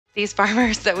These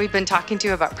farmers that we've been talking to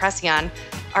about Preceon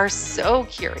are so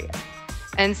curious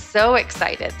and so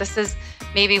excited. This is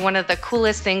maybe one of the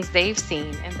coolest things they've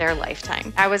seen in their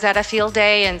lifetime. I was at a field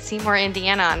day in Seymour,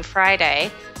 Indiana on Friday,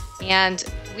 and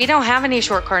we don't have any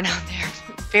short corn out there,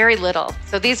 very little.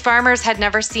 So these farmers had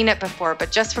never seen it before, but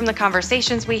just from the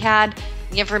conversations we had,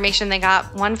 the information they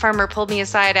got, one farmer pulled me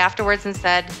aside afterwards and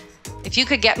said, "If you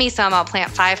could get me some, I'll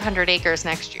plant 500 acres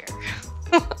next year."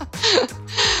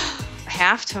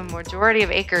 Half to a majority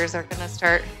of acres are going to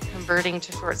start converting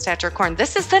to short stature corn.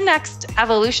 This is the next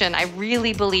evolution. I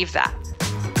really believe that.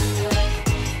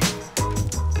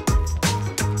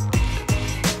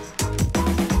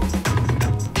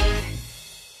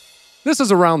 This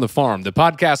is Around the Farm, the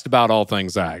podcast about all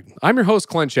things ag. I'm your host,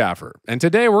 Clint Chaffer, and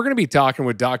today we're going to be talking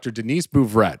with Dr. Denise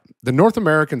Bouvrette, the North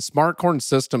American Smart Corn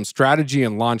System Strategy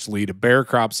and Launch Lead at Bayer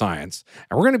Crop Science,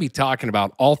 and we're going to be talking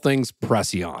about all things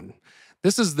Preceon.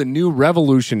 This is the new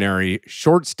revolutionary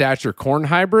short stature corn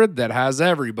hybrid that has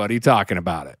everybody talking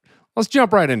about it. Let's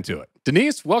jump right into it.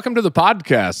 Denise, welcome to the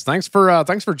podcast. Thanks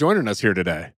for joining us here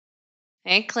today.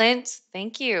 Hey, Clint.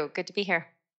 Thank you. Good to be here.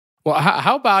 Well,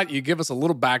 how about you give us a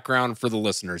little background for the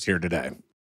listeners here today?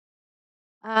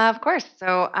 Of course.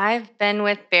 So I've been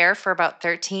with Bayer for about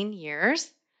 13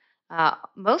 years.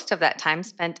 Most of that time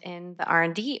spent in the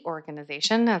R&D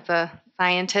organization as a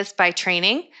scientist by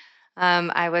training.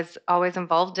 I was always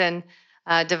involved in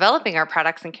developing our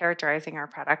products and characterizing our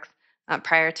products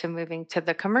prior to moving to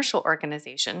the commercial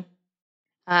organization.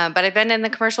 But I've been in the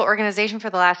commercial organization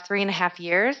for the last 3.5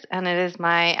 years, and it is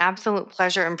my absolute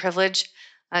pleasure and privilege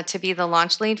to be the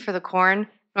launch lead for the Corn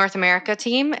North America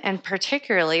team, and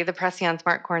particularly the Preceon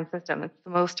Smart Corn System. It's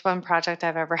the most fun project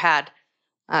I've ever had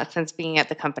since being at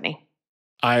the company.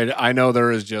 I know there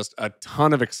is just a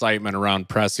ton of excitement around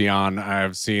Preceon.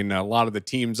 I've seen a lot of the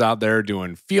teams out there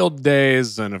doing field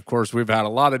days, and of course, we've had a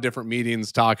lot of different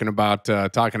meetings talking about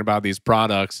these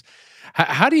products.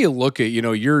 How do you look at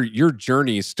your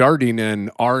journey starting in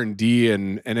R&D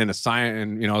and in a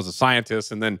science, and as a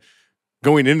scientist, and then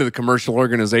going into the commercial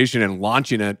organization and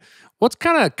launching it? What's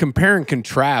kind of compare and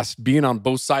contrast being on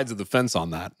both sides of the fence on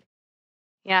that?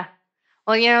 Yeah.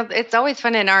 Well, it's always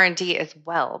fun in R&D as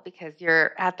well because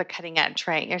you're at the cutting edge,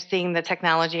 right? You're seeing the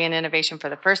technology and innovation for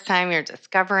the first time. You're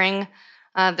discovering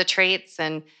the traits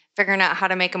and figuring out how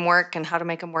to make them work and how to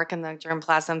make them work in the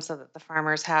germplasm so that the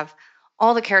farmers have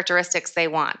all the characteristics they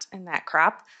want in that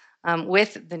crop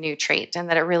with the new trait, and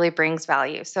that it really brings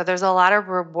value. So there's a lot of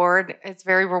reward. It's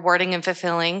very rewarding and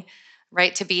fulfilling,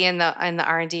 right, to be in the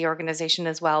R&D organization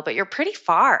as well. But you're pretty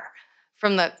far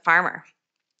from the farmer.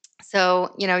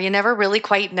 So, you never really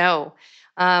quite know,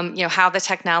 how the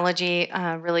technology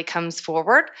really comes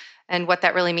forward and what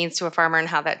that really means to a farmer and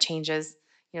how that changes,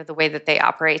 the way that they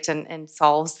operate and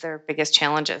solves their biggest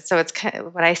challenges. So it's kind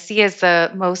of what I see as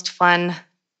the most fun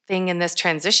thing in this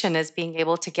transition is being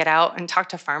able to get out and talk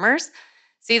to farmers,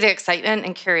 see the excitement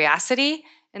and curiosity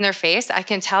in their face. I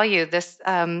can tell you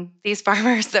these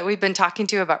farmers that we've been talking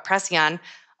to about Preceon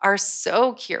are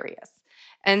so curious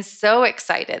and so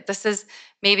excited. This is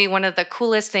maybe one of the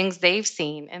coolest things they've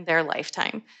seen in their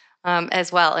lifetime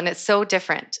as well. And it's so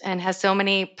different and has so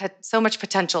much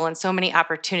potential and so many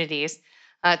opportunities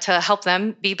to help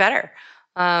them be better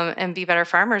and be better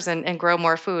farmers and grow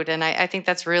more food. And I think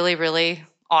that's really, really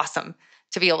awesome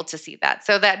to be able to see that.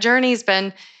 So that journey's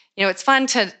been, it's fun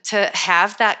to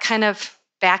have that kind of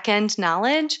back end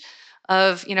knowledge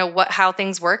of, how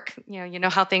things work,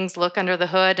 how things look under the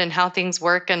hood and how things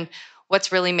work and what's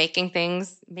really making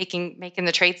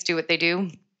the traits do what they do.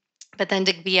 But then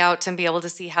to be out and be able to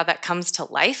see how that comes to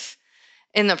life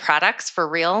in the products for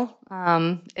real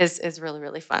is really,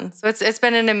 really fun. So it's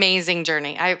been an amazing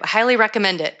journey. I highly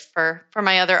recommend it for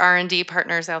my other R&D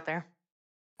partners out there.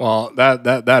 Well,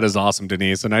 that is awesome,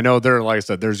 Denise. And I know like I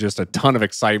said, there's just a ton of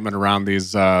excitement around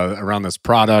around this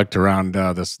product, around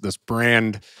this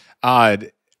brand.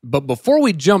 But before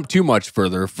we jump too much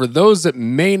further, for those that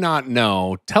may not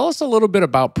know, tell us a little bit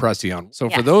about Preceon. So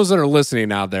for those that are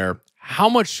listening out there, how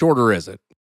much shorter is it?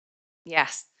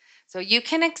 Yes. So you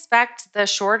can expect the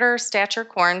shorter stature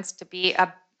corns to be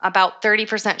about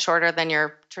 30% shorter than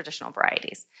your traditional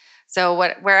varieties. So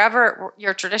wherever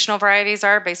your traditional varieties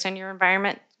are based on your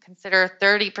environment, consider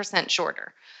 30%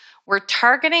 shorter. We're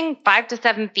targeting 5 to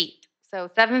 7 feet. So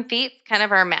 7 feet is kind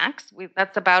of our max.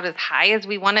 That's about as high as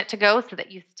we want it to go so that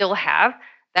you still have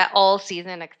that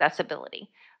all-season accessibility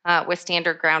with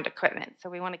standard ground equipment. So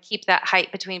we want to keep that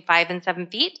height between 5 and 7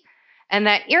 feet and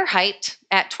that ear height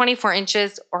at 24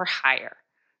 inches or higher.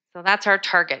 So that's our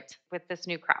target with this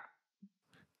new crop.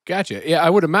 Gotcha. Yeah, I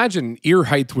would imagine ear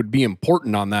height would be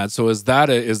important on that. So is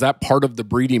that part of the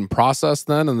breeding process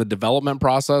then, and the development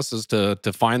process is to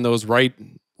find those right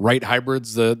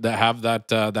hybrids that have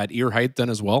that ear height then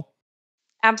as well?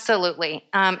 Absolutely.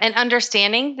 And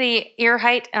understanding the ear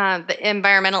height, the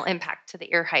environmental impact to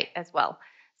the ear height as well.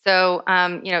 So,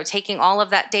 taking all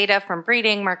of that data from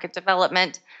breeding, market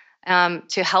development,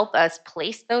 to help us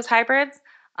place those hybrids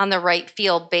on the right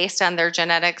field based on their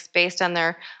genetics, based on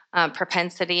their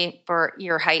propensity for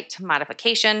ear height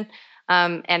modification,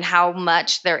 and how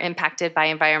much they're impacted by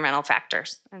environmental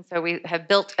factors. And so, we have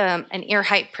built an ear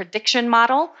height prediction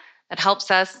model that helps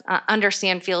us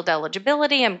understand field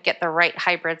eligibility and get the right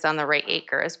hybrids on the right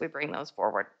acre as we bring those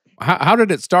forward. How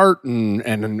did it start,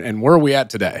 and where are we at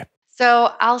today?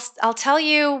 So I'll tell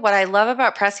you what I love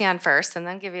about Preceon first, and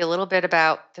then give you a little bit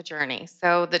about the journey.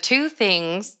 So the two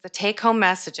things, the take-home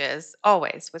messages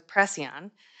always with Preceon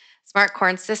Smart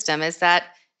Corn System is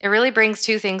that it really brings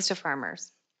two things to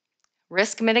farmers: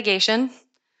 risk mitigation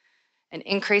and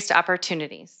increased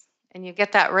opportunities. And you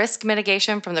get that risk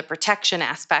mitigation from the protection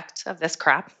aspect of this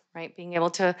crop, right? Being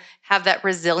able to have that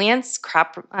resilience,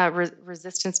 crop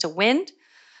resistance to wind,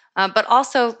 but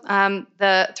also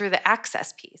the through the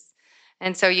access piece.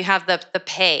 And so you have the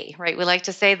pay, right? We like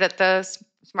to say that the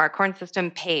smart corn system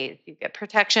pays. You get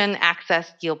protection,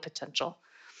 access, yield potential.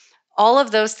 All of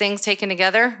those things taken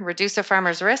together reduce a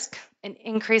farmer's risk and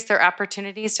increase their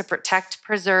opportunities to protect,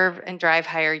 preserve, and drive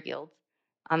higher yields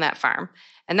on that farm.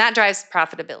 And that drives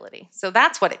profitability. So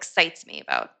that's what excites me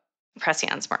about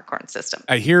Preceon Smart Corn System.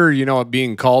 I hear, it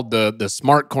being called the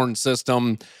smart corn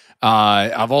system.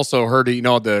 I've also heard,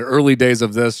 the early days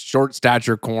of this short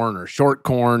stature corn or short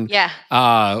corn. Yeah.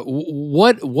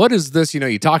 What is this?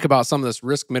 You talk about some of this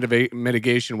risk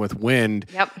mitigation with wind.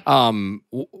 Yep.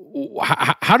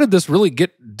 How did this really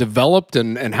get developed,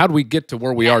 and how do we get to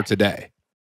where we are Yeah. today?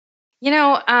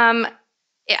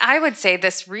 I would say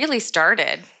this really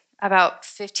started about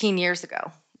 15 years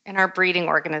ago in our breeding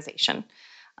organization.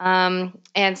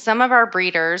 And some of our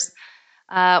breeders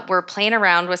were playing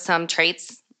around with some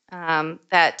traits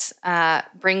that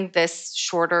bring this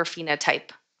shorter phenotype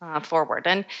forward.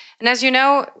 And as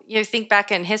you think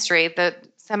back in history, the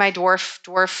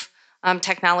dwarf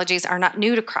technologies are not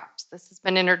new to crops. This has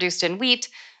been introduced in wheat.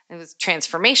 It was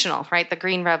transformational, right? The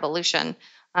Green Revolution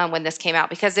when this came out,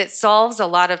 because it solves a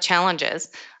lot of challenges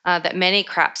that many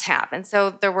crops have. And so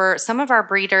there were some of our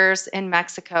breeders in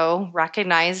Mexico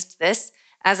recognized this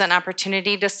as an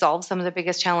opportunity to solve some of the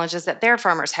biggest challenges that their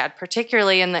farmers had,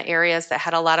 particularly in the areas that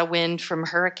had a lot of wind from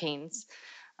hurricanes.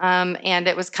 And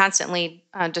it was constantly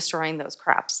destroying those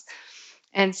crops.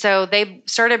 And so they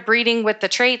started breeding with the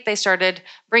trait. They started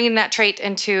bringing that trait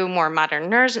into more modern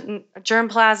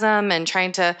germplasm and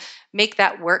trying to make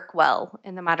that work well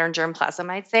in the modern germplasm.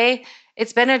 I'd say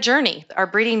it's been a journey. Our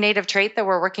breeding native trait that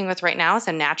we're working with right now is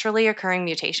a naturally occurring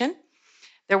mutation.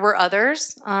 There were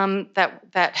others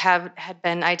that had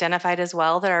been identified as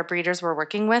well that our breeders were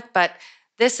working with, but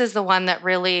this is the one that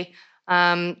really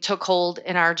took hold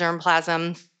in our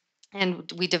germplasm,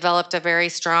 and we developed a very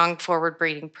strong forward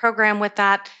breeding program with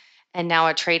that, and now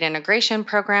a trait integration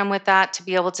program with that to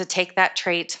be able to take that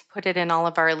trait, put it in all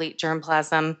of our elite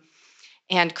germplasm,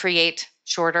 and create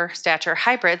shorter stature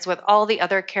hybrids with all the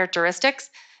other characteristics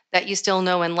that you still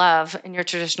know and love in your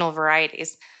traditional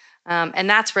varieties. And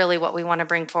that's really what we want to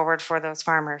bring forward for those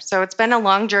farmers. So it's been a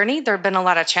long journey. There have been a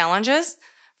lot of challenges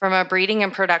from a breeding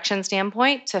and production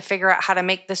standpoint to figure out how to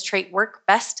make this trait work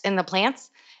best in the plants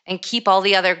and keep all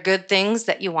the other good things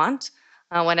that you want.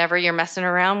 Whenever you're messing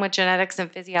around with genetics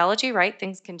and physiology, right?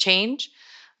 Things can change.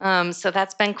 So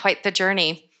that's been quite the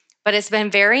journey, but it's been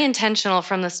very intentional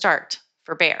from the start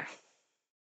for Bayer.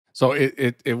 So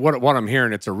what I'm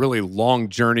hearing, it's a really long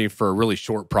journey for a really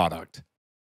short product.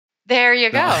 There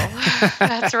you No. go.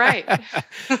 That's right.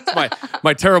 It's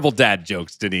my terrible dad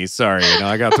jokes, Denise. Sorry,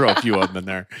 I got to throw a few of them in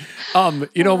there.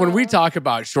 When we talk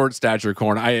about short stature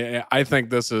corn, I think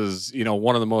this is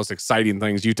one of the most exciting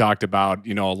things you talked about.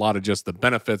 A lot of just the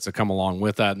benefits that come along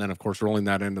with that, and then of course rolling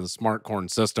that into the smart corn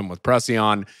system with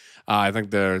Preceon. I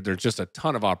think there's just a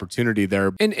ton of opportunity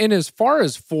there. And as far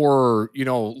as for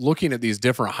looking at these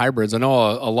different hybrids, I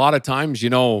know a lot of times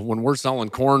when we're selling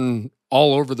corn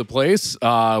all over the place,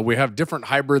 we have different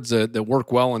hybrids that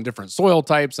work well in different soil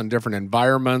types and different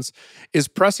environments. Is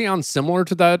Preceon similar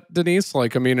to that, Denise? Are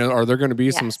there going to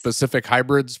be some Yes. specific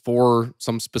hybrids for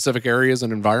some specific areas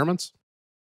and environments?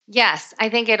 Yes, I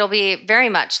think it'll be very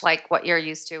much like what you're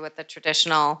used to with the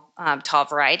traditional tall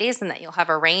varieties, and that you'll have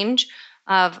a range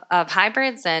of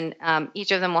hybrids, and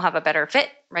each of them will have a better fit,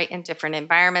 right, in different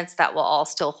environments. That will all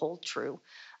still hold true.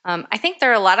 I think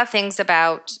there are a lot of things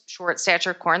about short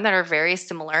stature corn that are very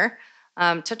similar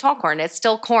to tall corn. It's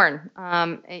still corn.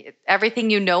 Everything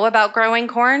you know about growing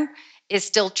corn is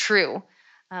still true.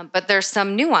 But there's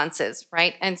some nuances,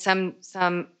 right, and some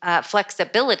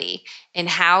flexibility in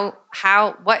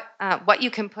what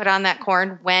you can put on that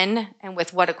corn, when, and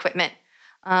with what equipment.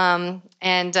 And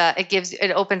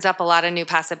it opens up a lot of new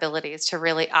possibilities to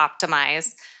really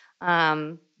optimize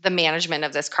the management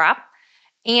of this crop,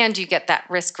 and you get that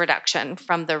risk reduction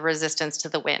from the resistance to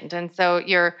the wind. And so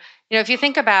if you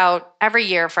think about, every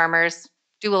year farmers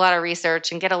do a lot of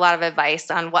research and get a lot of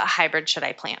advice on what hybrid should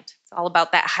I plant. It's all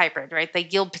about that hybrid, right? The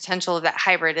yield potential of that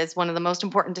hybrid is one of the most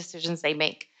important decisions they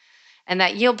make. And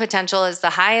that yield potential is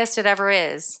the highest it ever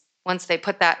is once they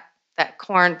put that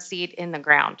corn seed in the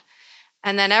ground.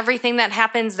 And then everything that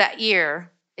happens that year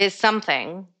is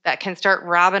something that can start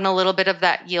robbing a little bit of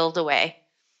that yield away.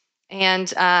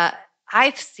 And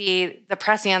I see the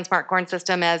Preceon Smart Corn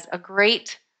System as a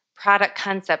great product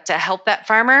concept to help that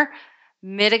farmer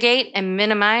mitigate and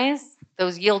minimize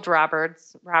those yield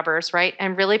robbers, right?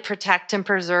 And really protect and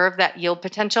preserve that yield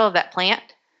potential of that plant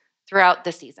throughout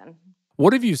the season.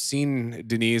 What have you seen,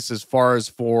 Denise, as far as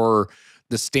for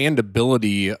the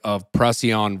standability of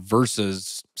Preceon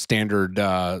versus standard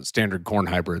corn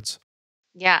hybrids?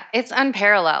 Yeah, it's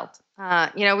unparalleled.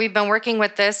 We've been working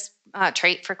with this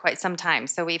trait for quite some time.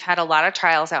 So we've had a lot of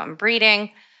trials out in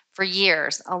breeding for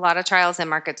years, a lot of trials in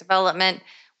market development.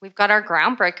 We've got our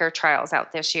groundbreaker trials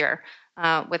out this year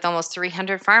with almost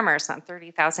 300 farmers on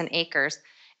 30,000 acres.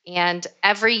 And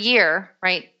every year,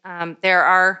 right, there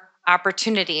are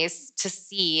opportunities to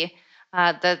see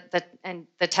the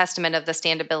testament of the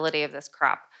standability of this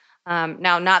crop.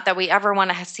 Now, not that we ever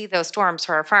want to see those storms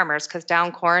for our farmers, because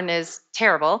down corn is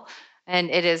terrible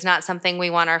and it is not something we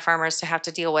want our farmers to have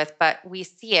to deal with, but we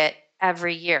see it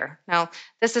every year. Now,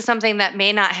 this is something that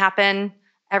may not happen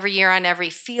every year on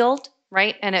every field,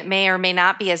 right? And it may or may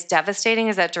not be as devastating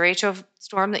as that derecho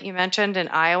storm that you mentioned in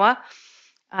Iowa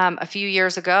a few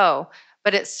years ago,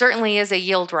 but it certainly is a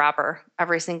yield robber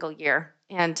every single year.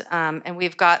 And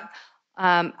we've got,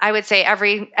 I would say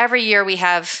every year we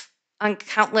have on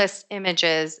countless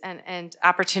images and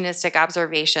opportunistic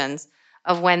observations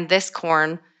of when this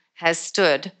corn has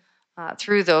stood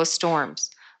through those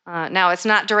storms. Now, it's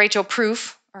not derecho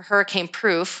proof or hurricane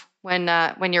proof. When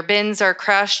your bins are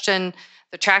crushed and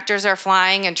the tractors are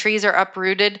flying and trees are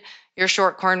uprooted, your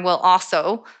short corn will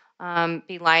also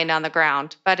be lying on the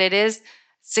ground. But it is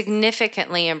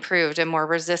significantly improved and more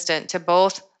resistant to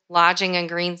both lodging and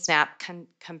green snap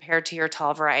compared to your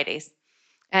tall varieties.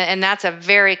 And that's a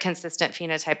very consistent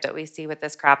phenotype that we see with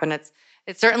this crop. And it's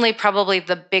certainly probably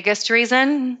the biggest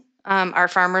reason our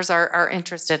farmers are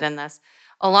interested in this,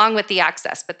 along with the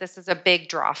access. But this is a big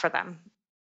draw for them.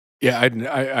 Yeah,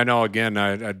 I know. Again,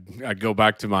 I'd go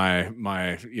back to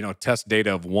my test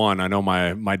data of one. I know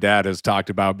my dad has talked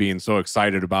about being so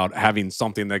excited about having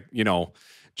something that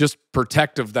just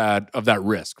protect of that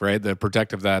risk, right? The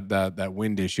protect of that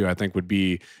wind issue. I think would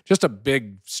be just a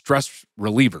big stress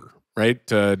reliever, right?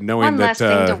 Knowing One that less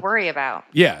thing to worry about.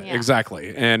 yeah,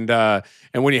 exactly. And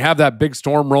when you have that big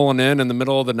storm rolling in the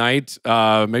middle of the night,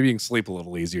 maybe you can sleep a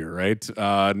little easier, right?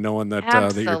 Knowing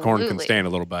that your corn can stand a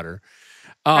little better.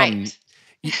 Right.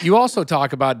 You also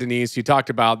talk about, Denise, you talked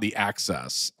about the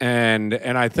access. And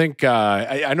I think,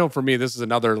 I know for me, this is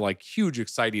another like huge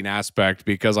exciting aspect,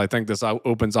 because I think this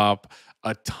opens up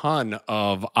a ton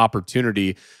of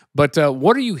opportunity. But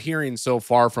what are you hearing so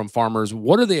far from farmers?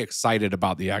 What are they excited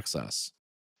about the access?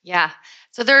 Yeah.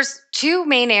 So there's two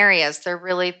main areas they're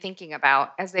really thinking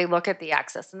about as they look at the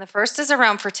access. And the first is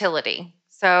around fertility.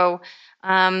 So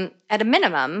at a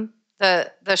minimum,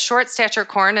 the short stature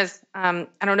corn is, I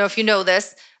don't know if you know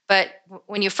this, but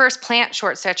when you first plant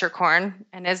short stature corn,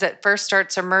 and as it first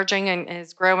starts emerging and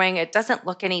is growing, it doesn't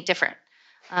look any different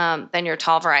than your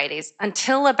tall varieties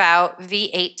until about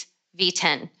V8,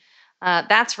 V10.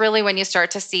 That's really when you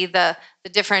start to see the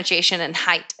differentiation in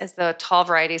height as the tall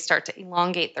varieties start to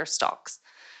elongate their stalks.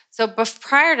 So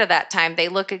prior to that time, they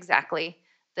look exactly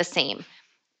the same.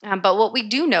 But what we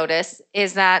do notice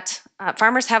is that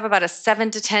farmers have about a 7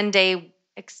 to 10 day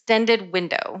extended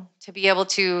window to be able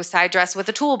to side dress with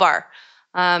a toolbar.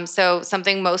 So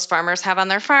something most farmers have on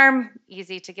their farm,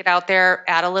 easy to get out there,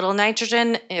 add a little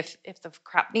nitrogen if the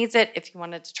crop needs it, if you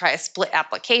wanted to try a split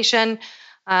application,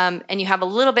 and you have a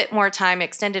little bit more time,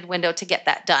 extended window to get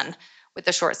that done with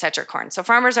the short stature corn. So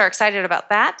farmers are excited about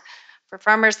that. For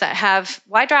farmers that have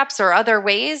Y drops or other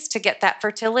ways to get that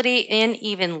fertility in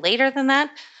even later than that,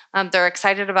 they're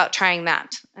excited about trying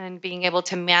that and being able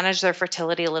to manage their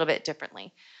fertility a little bit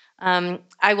differently.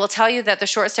 I will tell you that the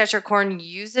short stature corn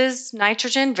uses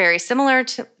nitrogen very similar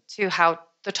to how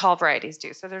the tall varieties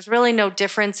do. So there's really no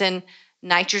difference in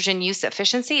nitrogen use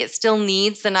efficiency. It still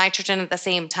needs the nitrogen at the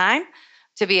same time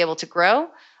to be able to grow.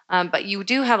 But you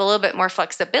do have a little bit more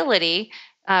flexibility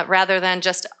rather than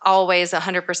just always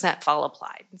 100% fall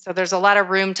applied. So there's a lot of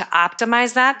room to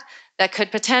optimize that. That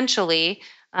could potentially,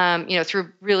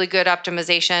 through really good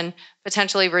optimization,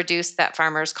 potentially reduce that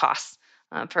farmer's costs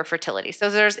for fertility. So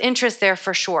there's interest there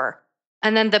for sure.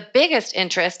 And then the biggest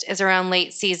interest is around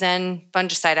late season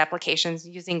fungicide applications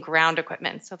using ground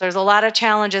equipment. So there's a lot of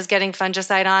challenges getting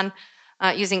fungicide on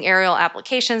using aerial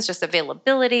applications, just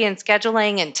availability and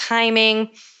scheduling and timing.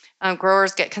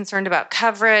 Growers get concerned about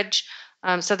coverage.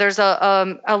 So there's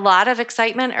a lot of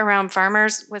excitement around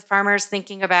farmers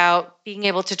thinking about being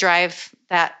able to drive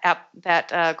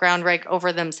that ground rig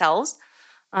over themselves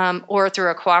or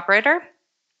through a cooperator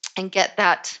and get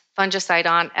that fungicide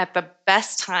on at the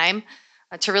best time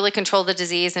to really control the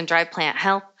disease and drive plant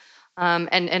health,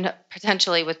 and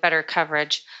potentially with better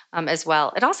coverage as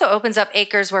well. It also opens up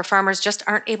acres where farmers just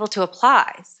aren't able to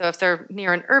apply. So if they're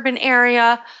near an urban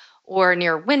area or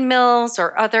near windmills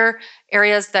or other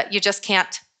areas that you just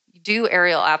can't do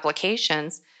aerial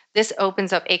applications, this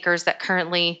opens up acres that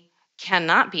currently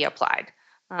cannot be applied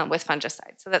with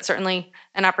fungicide. So that's certainly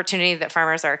an opportunity that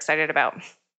farmers are excited about.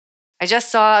 I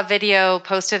just saw a video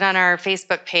posted on our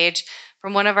Facebook page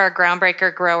from one of our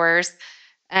groundbreaker growers,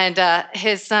 and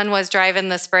his son was driving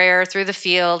the sprayer through the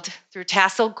field, through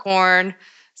tasseled corn,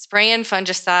 spraying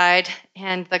fungicide.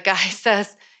 And the guy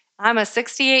says, I'm a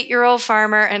 68-year-old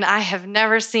farmer, and I have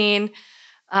never seen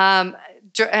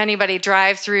anybody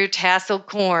drive through tasseled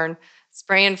corn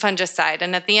spraying fungicide.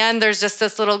 And at the end, there's just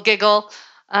this little giggle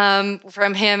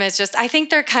from him. It's just, I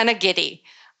think they're kind of giddy.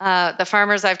 The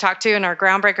farmers I've talked to and our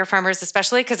groundbreaker farmers,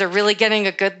 especially because they're really getting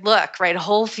a good look, right? A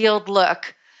whole field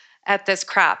look at this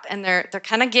crop. And they're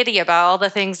kind of giddy about all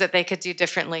the things that they could do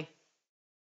differently.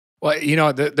 Well,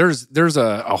 there's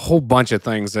a whole bunch of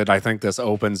things that I think this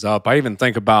opens up. I even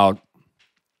think about,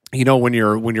 when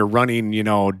you're running,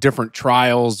 different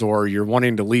trials or you're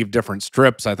wanting to leave different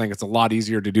strips. I think it's a lot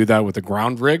easier to do that with a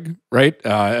ground rig, right?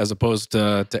 As opposed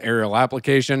to aerial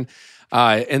application.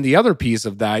 And the other piece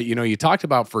of that, you talked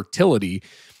about fertility.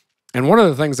 And one of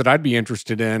the things that I'd be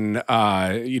interested in,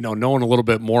 knowing a little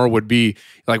bit more would be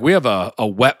like we have a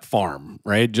wet farm,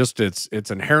 right? Just it's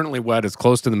inherently wet. It's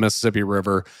close to the Mississippi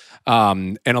River.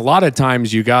 And a lot of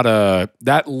times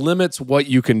that limits what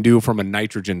you can do from a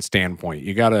nitrogen standpoint.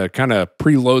 You got to kind of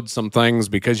preload some things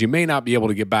because you may not be able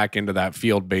to get back into that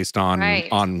field based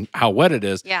on how wet it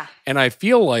is. Yeah. And I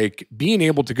feel like being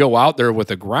able to go out there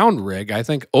with a ground rig, I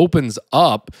think opens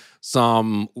up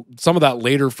some of that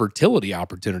later fertility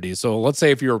opportunities. So let's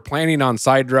say if you were planning on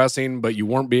side dressing, but you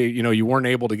weren't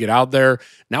able to get out there.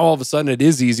 Now all of a sudden it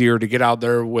is easier to get out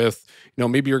there with,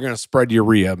 maybe you're going to spread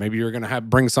urea. Maybe you're going to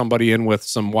bring somebody in with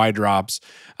some Y drops.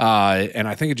 And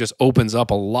I think it just opens up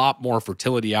a lot more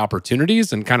fertility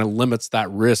opportunities and kind of limits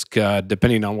that risk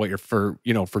depending on what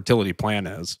your fertility plan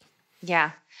is.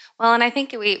 Yeah. Well, and I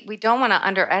think we don't want to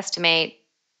underestimate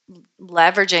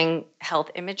leveraging health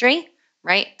imagery,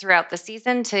 right, throughout the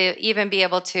season to even be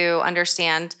able to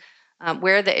understand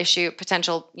where the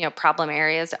potential problem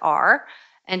areas are,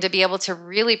 and to be able to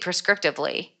really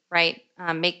prescriptively, right,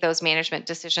 make those management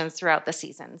decisions throughout the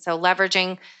season. So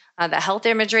leveraging the health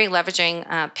imagery,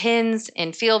 leveraging pins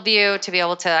in FieldView to be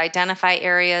able to identify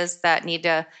areas that need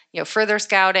to further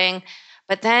scouting,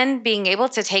 but then being able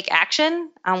to take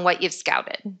action on what you've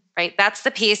scouted, right? That's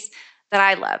the piece that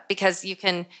I love, because you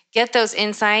can get those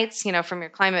insights, from your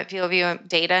climate FieldView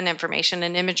data and information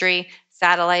and imagery,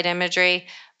 satellite imagery.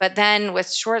 But then with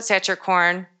short stature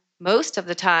corn, most of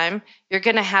the time, you're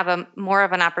going to have more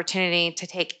of an opportunity to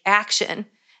take action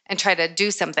and try to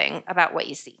do something about what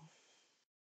you see.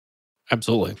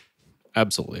 Absolutely.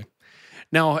 Absolutely.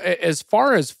 Now, as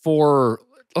far as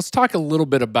let's talk a little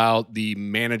bit about the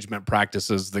management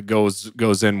practices that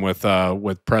goes in with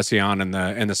Preceon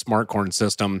and the Smart Corn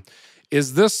System.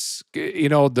 Is this,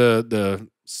 the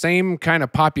same kind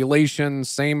of population,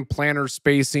 same planter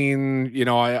spacing?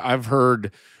 I've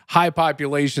heard high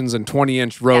populations and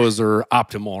 20-inch rows are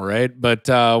optimal, right? But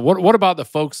what about the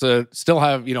folks that still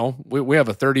have, we have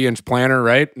a 30-inch planter,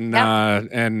 right? And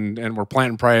and we're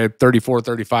planting probably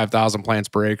 35,000 plants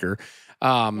per acre.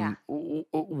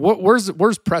 Where's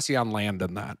Preceon land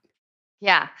in that?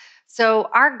 Yeah. So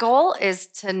our goal is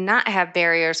to not have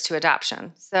barriers to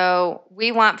adoption. So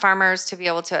we want farmers to be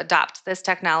able to adopt this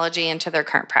technology into their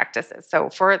current practices. So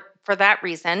for that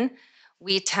reason,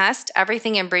 we test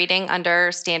everything in breeding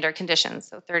under standard conditions.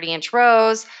 So 30-inch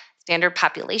rows, standard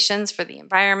populations for the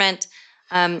environment,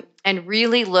 and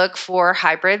really look for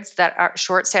hybrids that are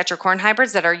short stature corn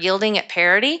hybrids that are yielding at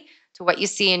parity to what you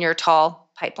see in your tall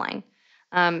pipeline.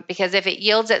 Because if it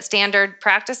yields at standard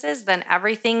practices, then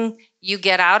everything you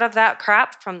get out of that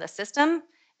crop from the system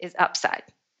is upside.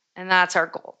 And that's our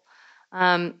goal.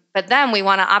 But then we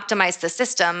want to optimize the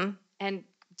system and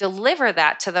deliver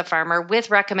that to the farmer with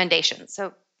recommendations.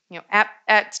 So,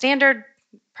 at standard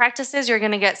practices, you're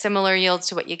going to get similar yields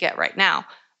to what you get right now.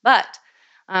 But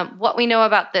what we know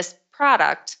about this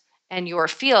product and your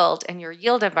field and your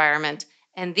yield environment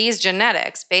and these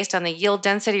genetics based on the yield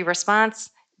density response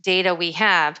data we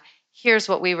have, here's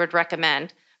what we would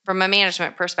recommend from a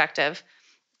management perspective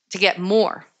to get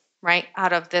more, right,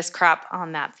 out of this crop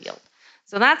on that field.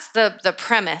 So that's the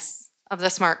premise of the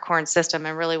smart corn system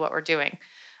and really what we're doing.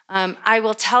 I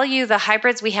will tell you the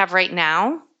hybrids we have right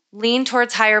now lean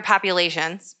towards higher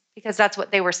populations because that's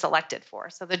what they were selected for.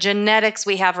 So the genetics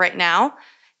we have right now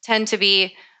tend to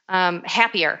be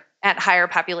happier at higher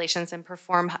populations and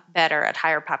perform better at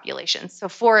higher populations. So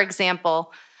for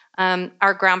example,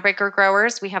 our groundbreaker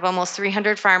growers, we have almost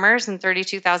 300 farmers and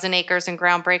 32,000 acres in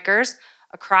groundbreakers.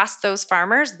 Across those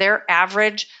farmers, their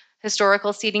average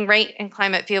historical seeding rate in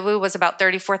Climate FieldView was about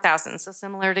 34,000, so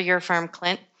similar to your farm,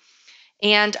 Clint.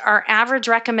 And our average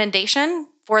recommendation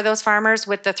for those farmers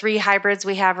with the 3 hybrids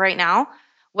we have right now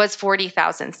was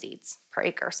 40,000 seeds per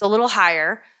acre, so a little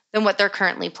higher than what they're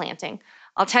currently planting.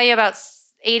 I'll tell you about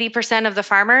 80% of the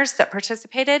farmers that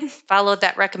participated followed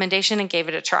that recommendation and gave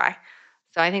it a try.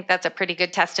 So I think that's a pretty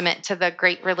good testament to the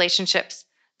great relationships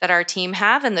that our team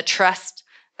have and the trust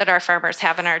that our farmers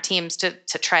have in our teams to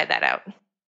try that out.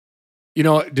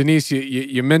 Denise,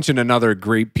 you mentioned another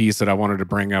great piece that I wanted to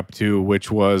bring up too, which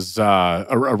was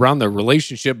around the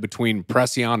relationship between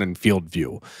Preceon and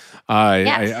FieldView.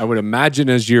 Yes. I would imagine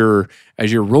as you're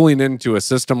rolling into a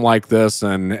system like this,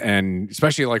 and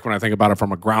especially like when I think about it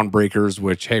from a groundbreakers,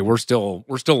 which hey, we're still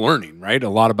learning, right? A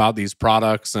lot about these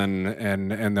products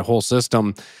and the whole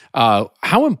system.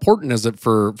 How important is it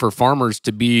for farmers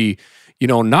to be,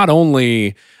 not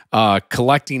only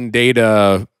collecting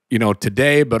data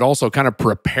today, but also kind of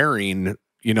preparing,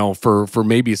 for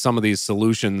maybe some of these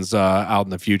solutions out in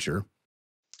the future?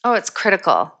 Oh, it's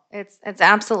critical. It's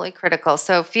absolutely critical.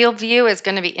 So FieldView is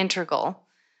going to be integral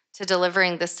to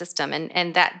delivering the system.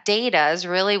 And that data is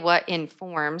really what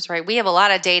informs, right? We have a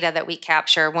lot of data that we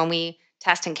capture when we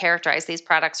test and characterize these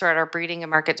products or at our breeding and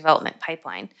market development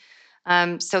pipeline.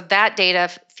 So that data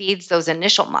feeds those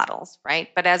initial models, right?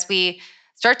 But as we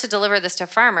start to deliver this to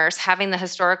farmers, having the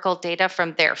historical data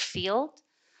from their field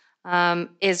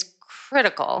is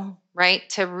critical, right?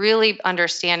 To really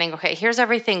understanding, okay, here's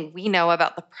everything we know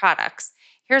about the products.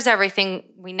 Here's everything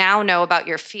we now know about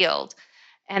your field.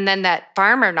 And then that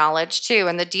farmer knowledge too,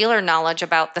 and the dealer knowledge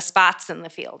about the spots in the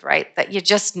field, right? That you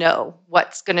just know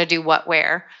what's going to do what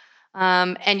where.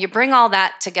 And you bring all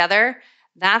that together,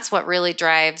 that's what really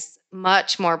drives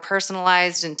much more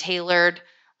personalized and tailored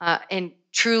and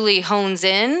truly hones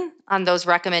in on those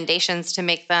recommendations to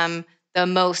make them the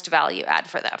most value add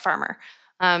for that farmer.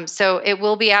 So it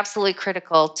will be absolutely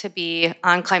critical to be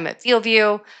on Climate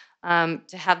FieldView,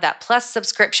 to have that plus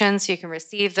subscription so you can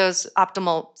receive those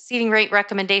optimal seeding rate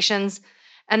recommendations,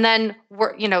 and then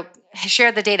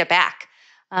share the data back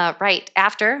right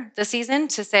after the season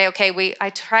to say, okay, I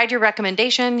tried your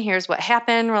recommendation. Here's what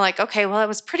happened. We're like, okay, well, it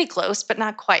was pretty close, but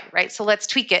not quite, right? So let's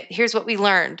tweak it. Here's what we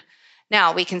learned.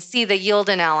 Now we can see the yield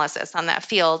analysis on that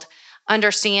field,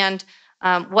 understand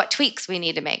what tweaks we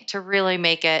need to make to really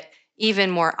make it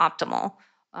even more optimal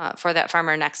for that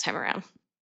farmer next time around.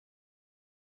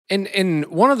 And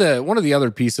one of the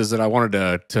other pieces that I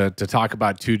wanted to talk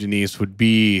about too, Denise, would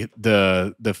be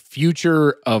the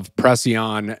future of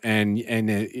Preceon,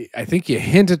 and I think you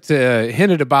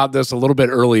hinted about this a little bit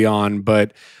early on,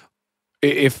 but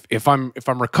if I'm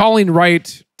recalling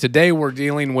right, today we're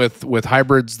dealing with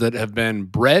hybrids that have been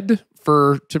bred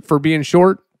for being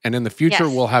short, and in the future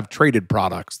Yes. we'll have traded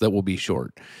products that will be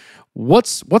short.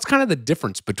 What's kind of the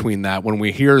difference between that when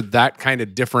we hear that kind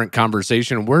of different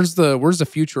conversation? Where's the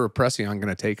future of Preceon going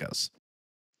to take us?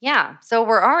 Yeah, so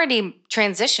we're already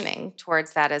transitioning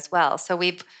towards that as well. So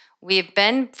we've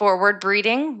been forward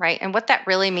breeding, right? And what that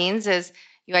really means is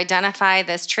you identify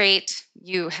this trait,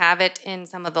 you have it in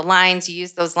some of the lines, you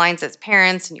use those lines as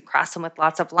parents, and you cross them with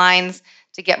lots of lines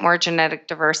to get more genetic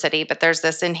diversity. But there's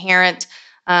this inherent,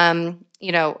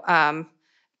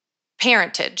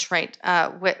 parentage, right,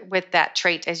 with that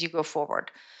trait as you go forward.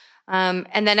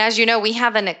 And then, as you know, we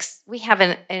have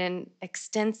an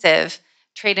extensive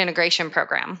trade integration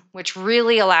program, which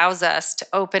really allows us to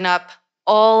open up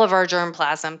all of our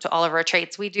germplasm to all of our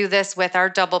traits. We do this with our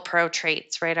Double Pro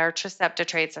traits, right? Our Tricepta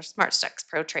traits, our Smart Stux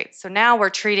Pro traits. So now we're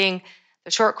treating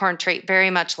the short corn trait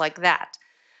very much like that,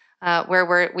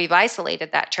 where we've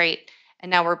isolated that trait, and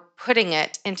now we're putting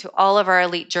it into all of our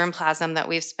elite germplasm that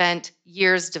we've spent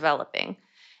years developing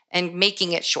and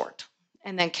making it short,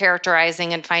 and then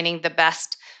characterizing and finding the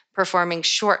best performing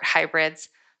short hybrids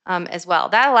as well.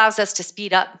 That allows us to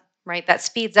speed up, right? That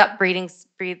speeds up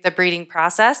the breeding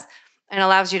process and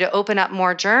allows you to open up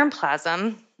more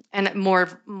germplasm and more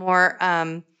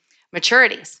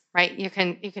maturities, right? You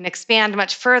can expand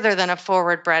much further than a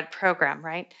forward bred program,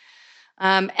 right?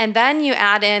 And then you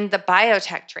add in the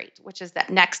biotech trait, which is that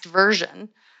next version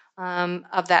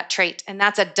of that trait. And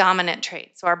that's a dominant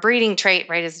trait. So our breeding trait,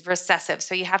 right, is recessive.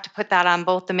 So you have to put that on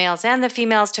both the males and the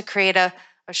females to create a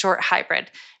short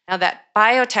hybrid. Now that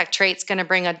biotech trait is going to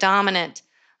bring a dominant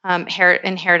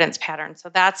inheritance pattern. So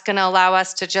that's going to allow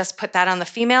us to just put that on the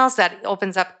females. That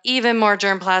opens up even more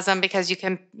germplasm because you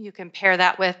can pair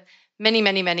that with many,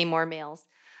 many, many more males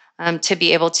to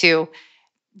be able to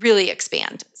really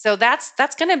expand. So that's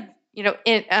going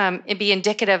to be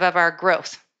indicative of our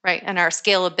growth, right, and our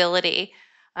scalability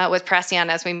with Preceon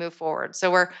as we move forward.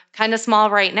 So we're kind of small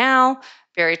right now,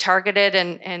 very targeted,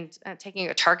 and taking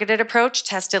a targeted approach,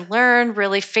 test and learn,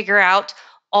 really figure out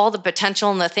all the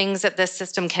potential and the things that this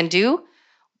system can do.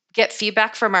 Get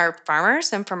feedback from our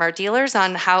farmers and from our dealers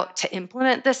on how to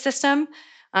implement this system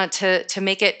to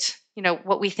make it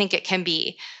what we think it can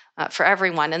be for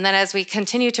everyone. And then as we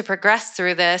continue to progress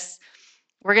through this,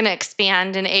 we're going to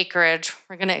expand in acreage.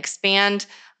 We're going to expand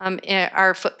in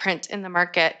our footprint in the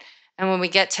market. And when we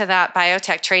get to that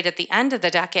biotech trait at the end of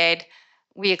the decade,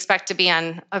 we expect to be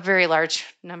on a very large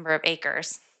number of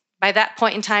acres. By that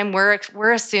point in time,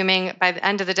 we're assuming by the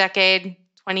end of the decade,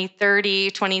 2030,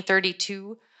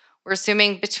 2032, we're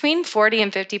assuming between 40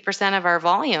 and 50% of our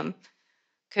volume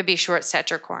could be short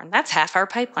stature corn. That's half our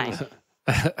pipeline.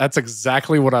 That's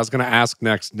exactly what I was going to ask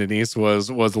next, Denise,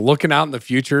 was looking out in the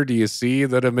future, do you see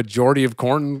that a majority of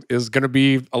corn is going to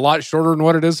be a lot shorter than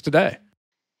what it is today?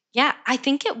 Yeah, I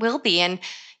think it will be. And,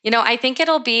 I think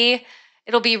it'll be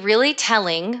really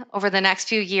telling over the next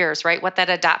few years, right, what that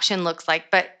adoption looks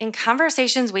like. But in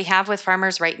conversations we have with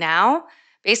farmers right now,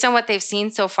 based on what they've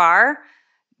seen so far,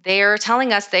 they're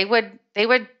telling us they would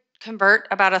convert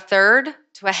about a third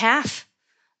to a half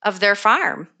of their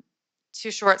farm to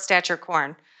short stature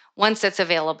corn once it's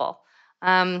available.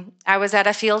 I was at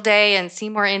a field day in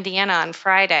Seymour, Indiana on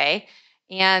Friday,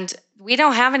 and we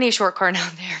don't have any short corn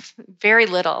out there, very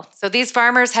little. So these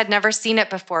farmers had never seen it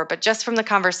before, but just from the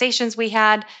conversations we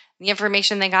had, the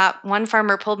information they got, one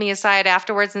farmer pulled me aside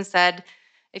afterwards and said,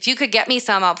 if you could get me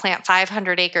some, I'll plant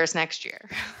 500 acres next year.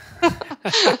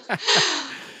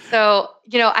 So,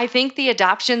 I think the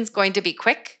adoption's going to be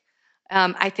quick.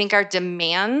 I think our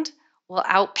demand will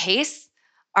outpace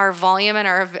our volume and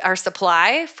our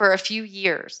supply for a few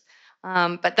years.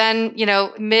 But then,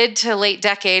 mid to late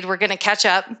decade, we're going to catch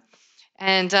up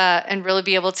and really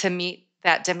be able to meet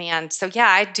that demand. So yeah,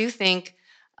 I do think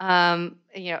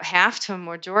half to a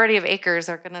majority of acres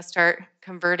are going to start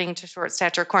converting to short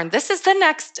stature corn. This is the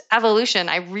next evolution.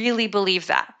 I really believe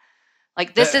that.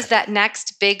 Like this is that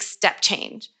next big step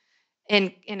change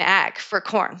in ag for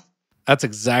corn. That's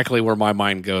exactly where my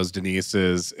mind goes, Denise.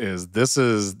 Is this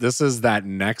is that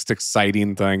next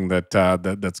exciting thing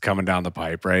that's coming down the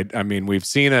pipe, right? I mean, we've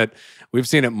seen it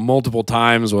multiple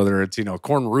times, whether it's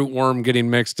corn rootworm getting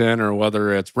mixed in, or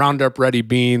whether it's Roundup Ready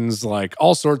beans, like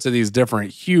all sorts of these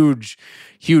different huge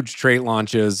trait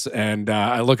launches. And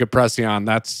I look at Preceon,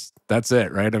 that's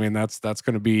it, right? I mean, that's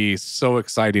going to be so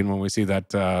exciting when we see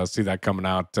that coming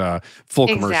out full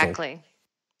commercial. Exactly.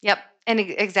 Yep. And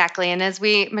exactly. And as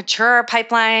we mature our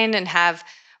pipeline and have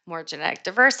more genetic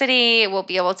diversity, we'll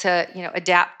be able to,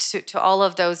 adapt to all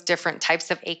of those different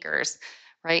types of acres,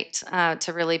 right?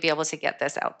 To really be able to get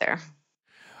this out there.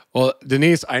 Well,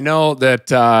 Denise, I know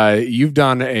that you've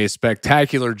done a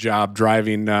spectacular job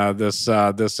driving this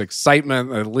excitement,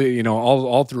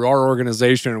 all through our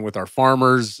organization with our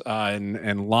farmers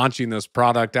and launching this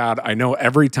product out. I know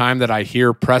every time that I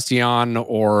hear Preceon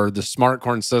or the Smart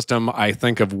Corn System, I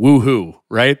think of woohoo,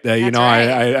 right? Right.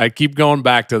 I keep going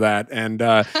back to that, and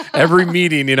every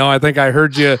meeting, I think I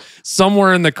heard you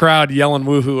somewhere in the crowd yelling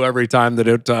woohoo every time that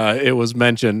it was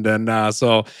mentioned, and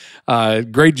so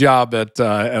great job at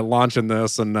launching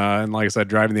this and like I said,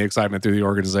 driving the excitement through the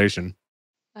organization.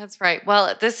 That's right.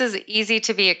 Well, this is easy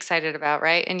to be excited about,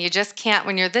 right? And you just can't,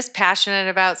 when you're this passionate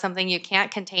about something, you can't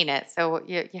contain it. So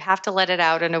you have to let it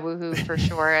out in a woohoo for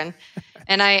sure.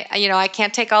 And I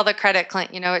can't take all the credit, Clint.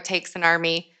 It takes an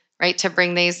army, right, to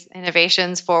bring these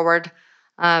innovations forward.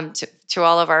 to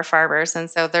all of our farmers. And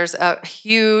so there's a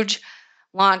huge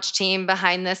launch team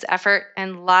behind this effort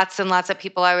and lots of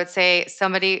people. I would say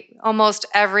almost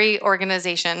every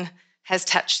organization has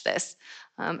touched this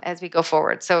as we go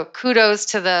forward. So kudos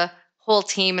to the whole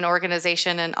team and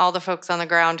organization and all the folks on the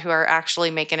ground who are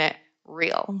actually making it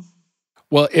real.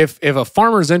 Well, if a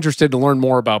farmer is interested to learn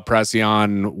more about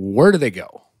Preceon, where do they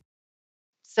go?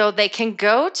 So they can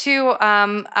go to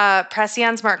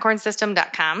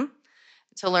PreceonSmartCornSystem.com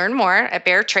to learn more at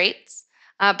Bayer Traits.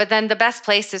 But then the best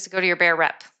place is to go to your Bayer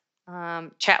rep,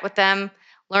 chat with them,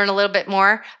 learn a little bit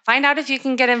more, find out if you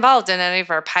can get involved in any of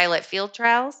our pilot field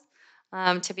trials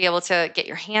to be able to get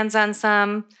your hands on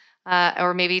some,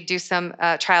 or maybe do some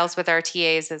trials with our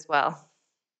TAs as well.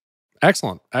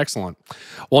 Excellent.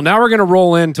 Well, now we're going to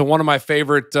roll into one of my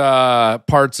favorite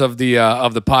parts of the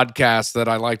podcast that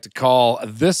I like to call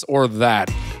This or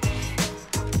That.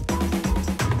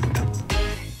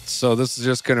 So this is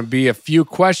just going to be a few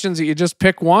questions that you just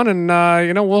pick one, and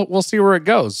we'll see where it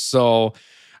goes. So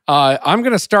I'm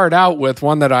going to start out with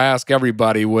one that I ask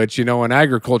everybody, which in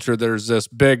agriculture there's this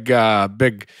big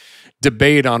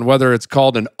debate on whether it's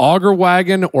called an auger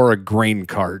wagon or a grain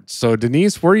cart. So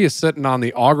Denise, where are you sitting on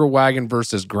the auger wagon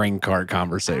versus grain cart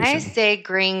conversation? I say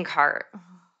grain cart.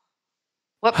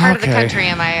 What part of the country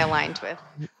am I aligned with?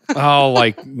 Oh,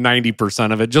 like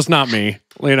 90% of it. Just not me.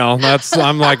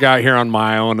 I'm like out here on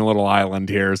my own little island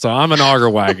here. So I'm an auger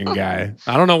wagon guy.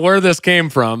 I don't know where this came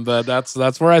from, but that's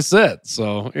where I sit.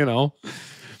 So, All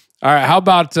right. How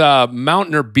about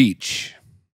mountain or beach?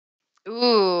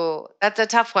 Ooh, that's a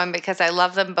tough one because I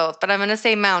love them both, but I'm going to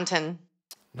say mountain.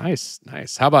 Nice.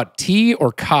 How about tea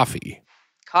or coffee?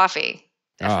 Coffee.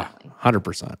 Definitely.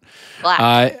 100%.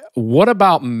 Black. What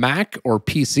about Mac or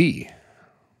PC?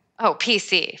 Oh,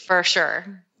 PC for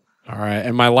sure. All right.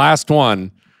 And my last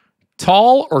one,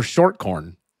 tall or short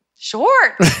corn?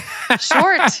 Short. Good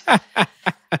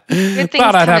things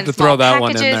Thought I'd come have in to small throw that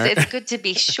packages. one in there. It's good to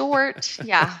be short.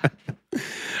 Yeah.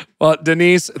 Well,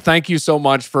 Denise, thank you so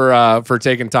much for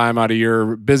taking time out of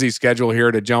your busy schedule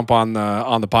here to jump on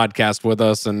the podcast with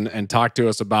us and talk to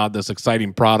us about this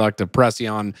exciting product, a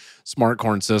Preceon Smart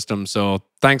Corn System. So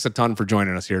thanks a ton for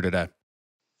joining us here today.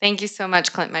 Thank you so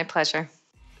much, Clint. My pleasure.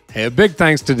 Hey, a big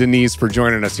thanks to Denise for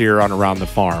joining us here on Around the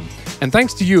Farm. And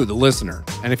thanks to you, the listener.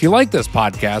 And if you like this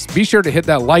podcast, be sure to hit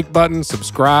that like button,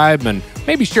 subscribe, and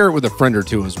maybe share it with a friend or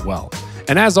two as well.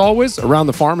 And as always, Around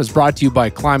the Farm is brought to you by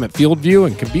Climate FieldView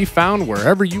and can be found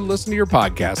wherever you listen to your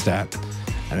podcast at.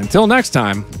 And until next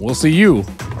time, we'll see you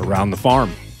around the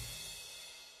farm.